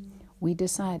together. We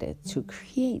decided to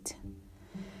create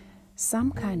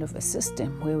some kind of a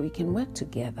system where we can work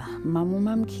together.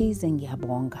 Mamumam Kize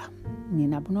ngiyabonga.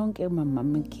 Nina bonke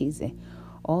Mamam Kize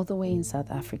all the way in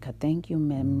South Africa. Thank you,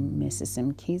 Mrs.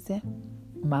 Mkize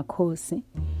Makosi,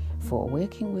 for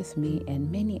working with me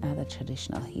and many other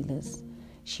traditional healers.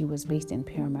 She was based in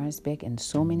Pietermaritzburg, and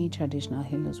so many traditional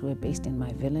healers were based in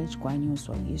my village, Guanyu,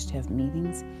 so we used to have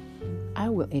meetings. I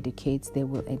will educate, they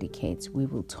will educate. We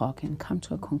will talk and come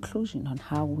to a conclusion on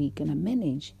how we're going to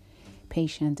manage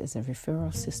patient as a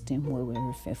referral system where we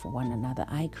refer for one another.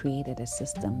 I created a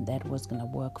system that was going to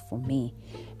work for me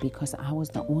because I was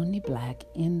the only Black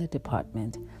in the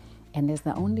department. And as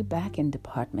the only Black in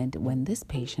department, when this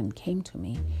patient came to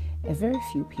me, a very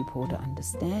few people would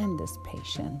understand this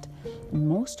patient.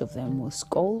 Most of them will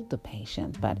scold the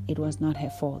patient, but it was not her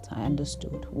fault. I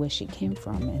understood where she came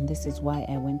from, and this is why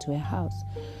I went to her house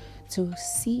to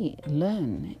see,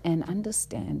 learn, and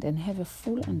understand and have a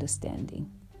full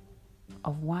understanding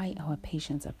of why our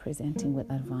patients are presenting with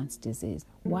advanced disease.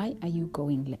 Why are you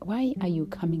going late? Why are you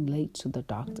coming late to the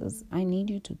doctors? I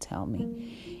need you to tell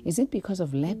me. Is it because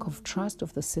of lack of trust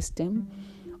of the system?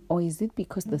 Or is it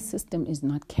because the system is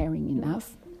not caring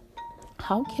enough?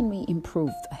 How can we improve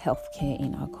the healthcare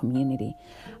in our community?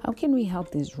 How can we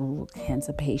help these rural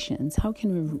cancer patients? How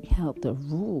can we help the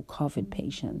rural COVID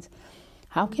patients?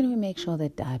 How can we make sure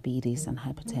that diabetes and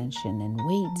hypertension and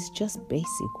weight, just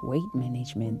basic weight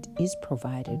management, is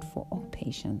provided for all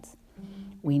patients?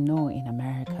 We know in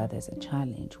America there's a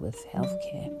challenge with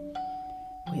healthcare,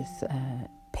 with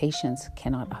patients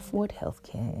cannot afford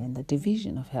healthcare, and the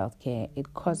division of healthcare,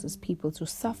 it causes people to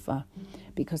suffer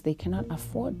because they cannot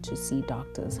afford to see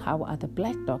doctors. How are the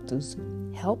Black doctors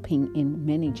helping in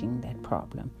managing that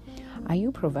problem? Are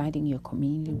you providing your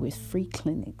community with free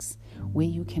clinics where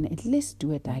you can at least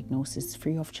do a diagnosis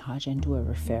free of charge and do a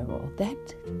referral?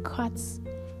 That cuts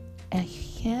a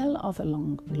hell of a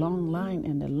long line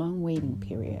and a long waiting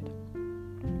period.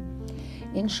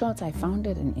 In short, I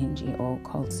founded an NGO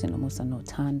called Sinomusa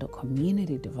Nothando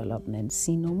Community Development.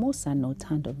 Sinomusa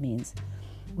Nothando means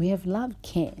we have love,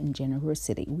 care, and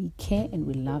generosity. We care and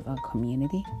we love our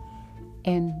community.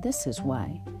 And this is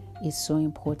why it's so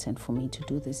important for me to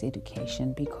do this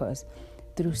education, because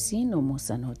through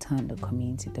Sinomusa Nothando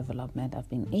Community Development, I've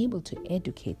been able to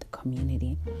educate the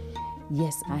community.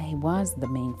 Yes, I was the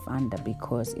main funder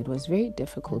because it was very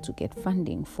difficult to get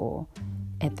funding for,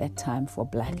 at that time, for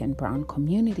Black and Brown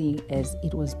community, as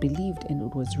it was believed and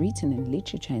it was written in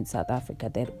literature in South Africa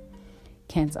that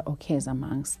cancer occurs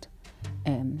amongst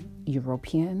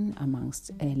European,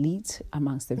 amongst elite,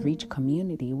 amongst the rich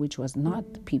community, which was not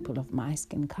people of my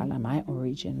skin color, my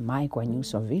origin, my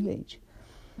Guanyuso village.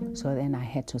 So then I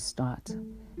had to start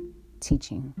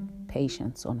teaching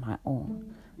patients on my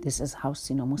own. This is how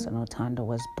Sinomusa Nothando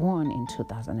was born in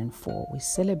 2004. We're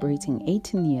celebrating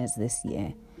 18 years this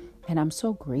year. And I'm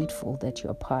so grateful that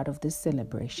you're part of this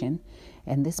celebration.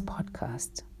 And this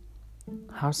podcast,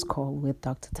 House Call with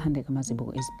Dr. Thandeka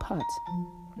Mazibuko, is part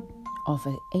of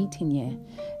an 18-year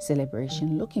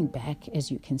celebration, looking back, as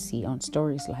you can see, on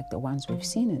stories like the ones we've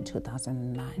seen in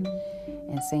 2009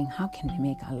 and saying, how can we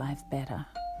make our life better?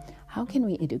 How can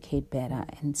we educate better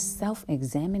and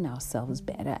self-examine ourselves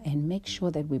better and make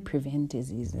sure that we prevent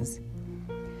diseases?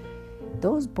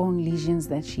 Those bone lesions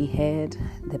that she had,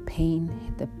 the pain,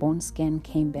 the bone scan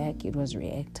came back, it was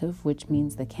reactive, which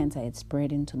means the cancer had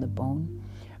spread into the bone.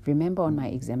 Remember, on my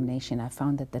examination, I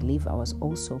found that the liver was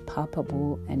also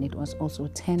palpable and it was also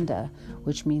tender,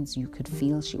 which means you could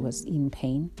feel she was in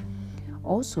pain.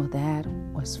 Also, that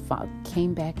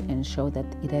came back and showed that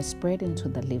it had spread into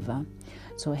the liver.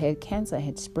 So her cancer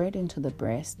had spread into the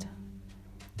breast.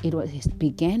 It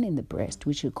began in the breast,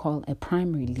 which you call a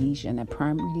primary lesion. A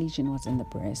primary lesion was in the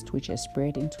breast, which had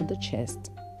spread into the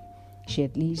chest. She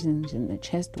had lesions in the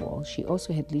chest wall. She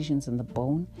also had lesions in the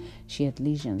bone. She had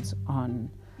lesions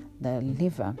on the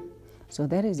liver. So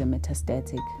that is a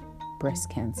metastatic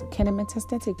breast cancer. Can a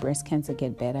metastatic breast cancer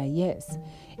get better? Yes,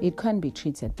 it can be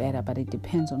treated better, but it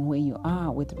depends on where you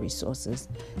are with the resources.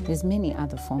 There's many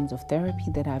other forms of therapy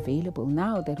that are available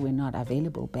now that were not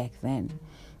available back then.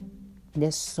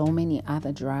 There's so many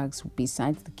other drugs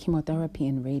besides the chemotherapy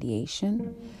and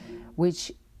radiation,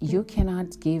 which you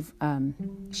cannot give.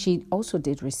 She also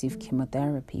did receive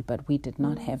chemotherapy, but we did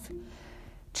not have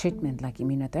treatment like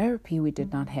immunotherapy. We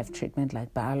did not have treatment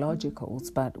like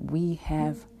biologicals, but we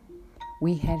had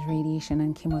radiation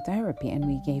and chemotherapy, and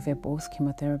we gave her both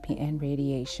chemotherapy and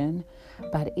radiation,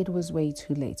 but it was way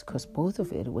too late because both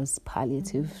of it was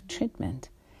palliative treatment.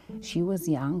 She was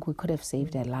young. We could have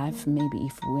saved her life maybe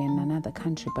if we were in another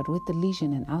country, but with the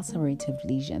lesion, an ulcerative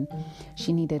lesion,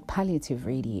 she needed palliative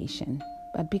radiation.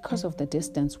 But because of the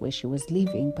distance where she was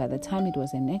living, by the time it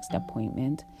was her next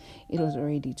appointment, it was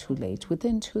already too late.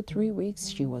 Within 2-3 weeks,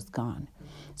 she was gone.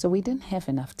 So we didn't have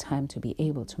enough time to be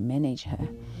able to manage her.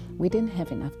 We didn't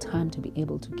have enough time to be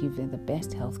able to give her the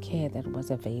best health care that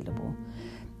was available.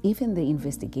 Even the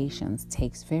investigations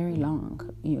takes very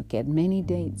long. You get many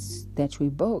dates that we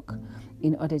book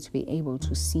in order to be able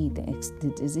to see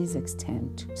the disease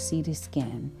extent, CT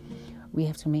scan. We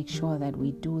have to make sure that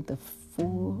we do the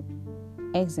full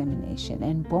examination,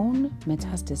 and bone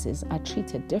metastases are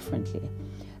treated differently.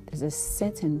 There's a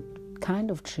certain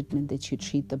kind of treatment that you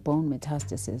treat the bone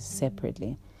metastases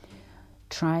separately.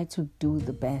 Try to do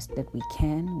the best that we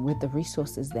can with the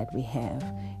resources that we have.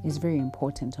 It's very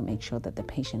important to make sure that the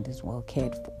patient is well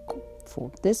cared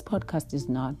for. This podcast is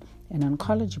not an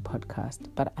oncology podcast,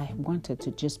 but I wanted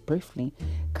to just briefly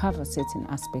cover certain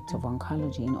aspects of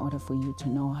oncology in order for you to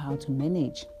know how to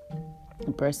manage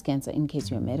breast cancer in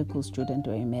case you're a medical student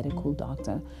or a medical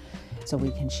doctor, so we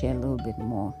can share a little bit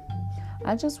more.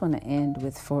 I just want to end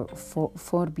with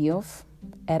Forbiov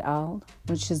et al.,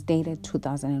 which is dated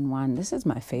 2001. This is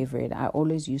my favorite. I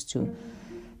always used to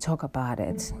talk about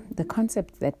it. The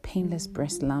concept that painless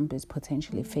breast lump is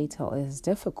potentially fatal is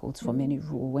difficult for many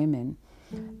rural women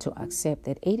to accept.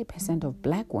 That 80% of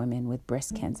Black women with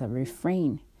breast cancer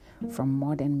refrain from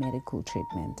modern medical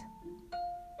treatment.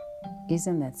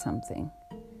 Isn't that something?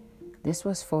 This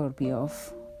was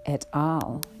Forbiov et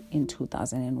al. In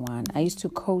 2001. I used to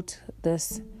quote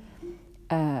this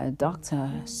doctor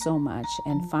so much,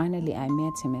 and finally I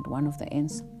met him at one of the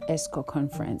ESCO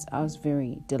conference. I was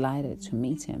very delighted to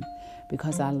meet him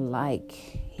because I like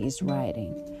his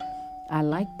writing. I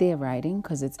like their writing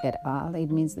because it's et al.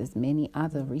 It means there's many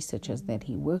other researchers that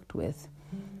he worked with.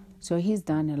 So he's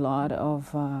done a lot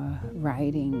of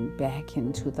writing back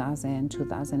in 2000,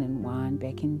 2001,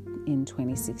 back in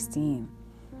 2016.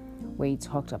 Where he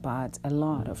talked about a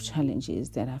lot of challenges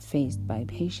that are faced by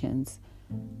patients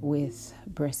with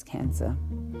breast cancer.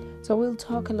 So we'll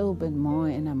talk a little bit more,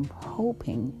 and I'm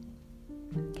hoping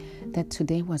that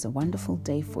today was a wonderful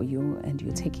day for you and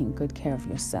you're taking good care of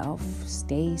yourself.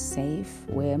 Stay safe,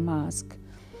 wear a mask,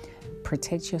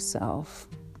 protect yourself,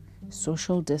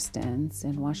 social distance,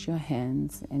 and wash your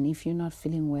hands. And if you're not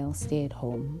feeling well, stay at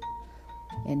home.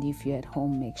 And if you're at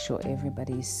home, make sure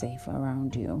everybody is safe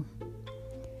around you.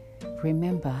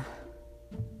 Remember,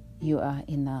 you are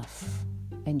enough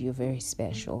and you're very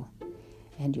special,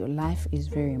 and your life is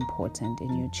very important,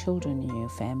 and your children and your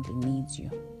family needs you.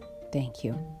 Thank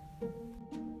you.